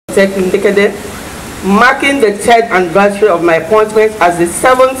Polytechnic Nekede, marking the 3rd anniversary of my appointment as the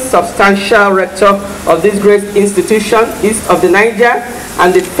 7th substantial rector of this great institution east of the Niger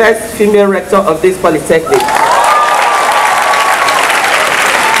and the first female rector of this polytechnic.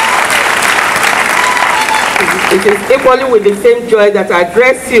 It is equally with the same joy that I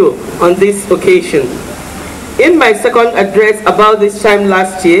address you on this occasion. In my second address about this time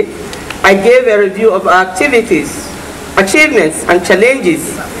last year, I gave a review of our activities, achievements, and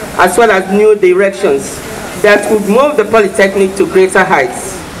challenges, as well as new directions that would move the Polytechnic to greater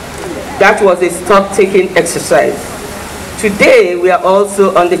heights. That was a stock-taking exercise. Today, we are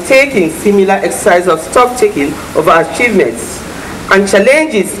also undertaking similar exercise of stock-taking of our achievements and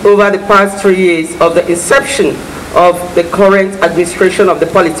challenges over the past 3 years of the inception of the current administration of the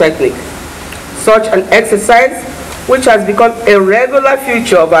Polytechnic. Such an exercise, which has become a regular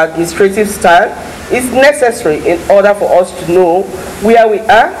feature of our administrative style, is necessary in order for us to know where we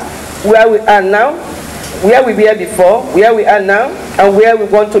are now, where we were before, where we are now, and where we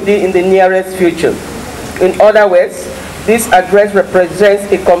want to be in the nearest future. In other words, this address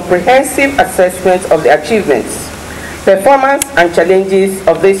represents a comprehensive assessment of the achievements, performance, and challenges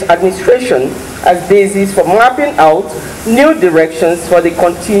of this administration as basis for mapping out new directions for the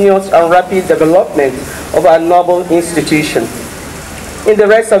continuous and rapid development of our noble institution. In the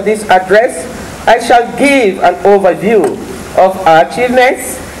rest of this address, I shall give an overview of our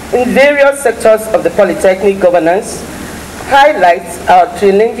achievements in various sectors of the Polytechnic governance, highlight our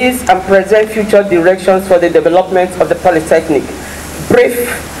challenges and present future directions for the development of the Polytechnic. Brief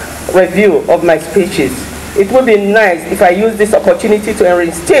review of my speeches. It would be nice if I use this opportunity to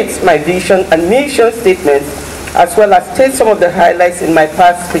reinstate my vision and mission statements, as well as state some of the highlights in my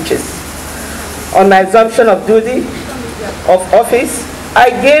past speeches. On my assumption of duty of office, I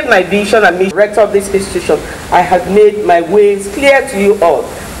gave my vision and mission. Rector of this institution, I have made my ways clear to you all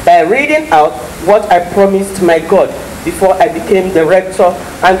by reading out what I promised to my God before I became the rector,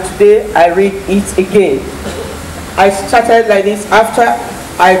 and today I read it again. I started like this after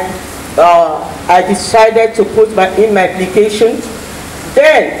I decided to put in my application.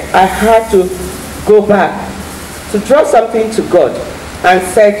 Then I had to go back to draw something to God and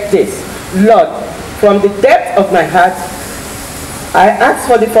said this: Lord, from the depth of my heart, I ask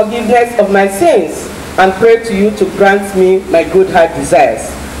for the forgiveness of my sins and pray to you to grant me my good heart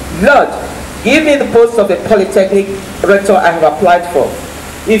desires. Lord, give me the post of the Polytechnic rector I have applied for.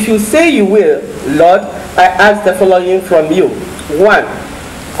 If you say you will, Lord, I ask the following from you. 1.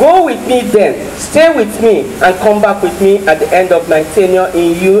 Go with me then, stay with me, and come back with me at the end of my tenure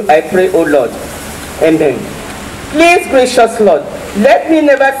in you, I pray, O Lord. Amen. Please, gracious Lord, let me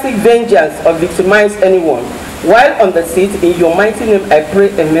never seek vengeance or victimize anyone. While on the seat, in your mighty name I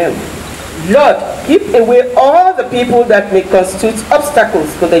pray, amen. Lord, keep away all the people that may constitute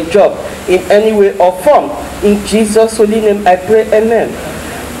obstacles to the job in any way or form. In Jesus' holy name I pray, amen.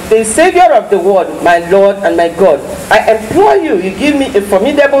 The Savior of the world, my Lord and my God, I implore you, you give me a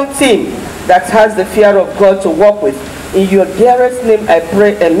formidable team that has the fear of God to work with. In your dearest name I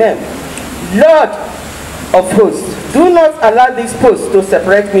pray, amen. Lord of hosts, do not allow this post to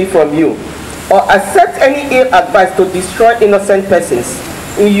separate me from you, or accept any ill advice to destroy innocent persons.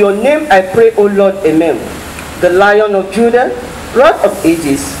 In your name I pray, O Lord, amen. The Lion of Judah, Rock of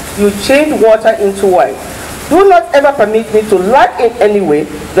Ages, you change water into wine. Do not ever permit me to lack in any way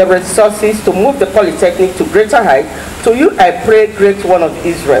the resources to move the Polytechnic to greater height. To you I pray, Great One of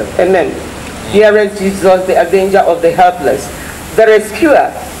Israel. Amen. Dearest Jesus, the avenger of the helpless, the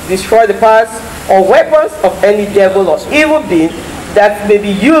rescuer, destroy the powers or weapons of any devil or evil being that may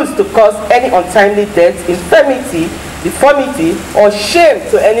be used to cause any untimely death, infirmity, deformity, or shame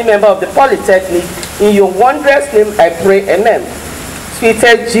to any member of the Polytechnic. In your wondrous name I pray, amen.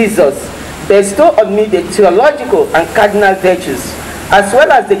 Sweetest Jesus, bestow on me the theological and cardinal virtues, as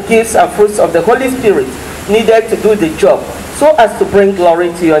well as the gifts and fruits of the Holy Spirit needed to do the job, so as to bring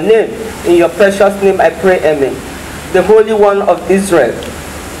glory to your name. In your precious name I pray, amen. The Holy One of Israel,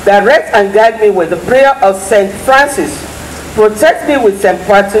 direct and guide me with the prayer of Saint Francis. Protect me with St.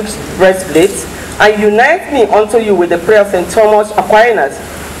 Patrick's breastplate, and unite me unto you with the prayer of St. Thomas Aquinas,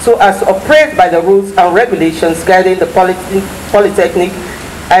 so as to operate by the rules and regulations guiding the Polytechnic.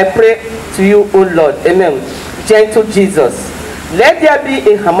 I pray to you, O Lord. Amen. Gentle Jesus, let there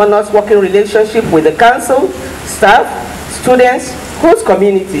be a harmonious working relationship with the council, staff, students, host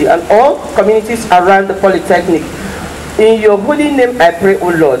community, and all communities around the Polytechnic. In your holy name I pray, O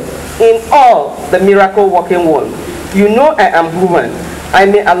Lord. In all the miracle working one, you know I am human. I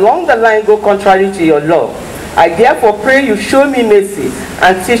may along the line go contrary to your law. I therefore pray you show me mercy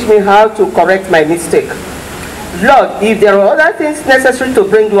and teach me how to correct my mistake. Lord, if there are other things necessary to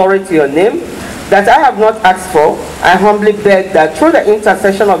bring glory to your name that I have not asked for, I humbly beg that through the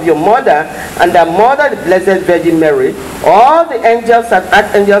intercession of your mother and the mother, the Blessed Virgin Mary, all the angels and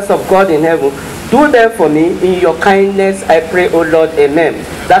archangels of God in heaven, do them for me in your kindness, I pray, O Lord. Amen.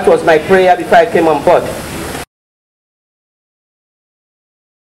 That was my prayer before I came on board.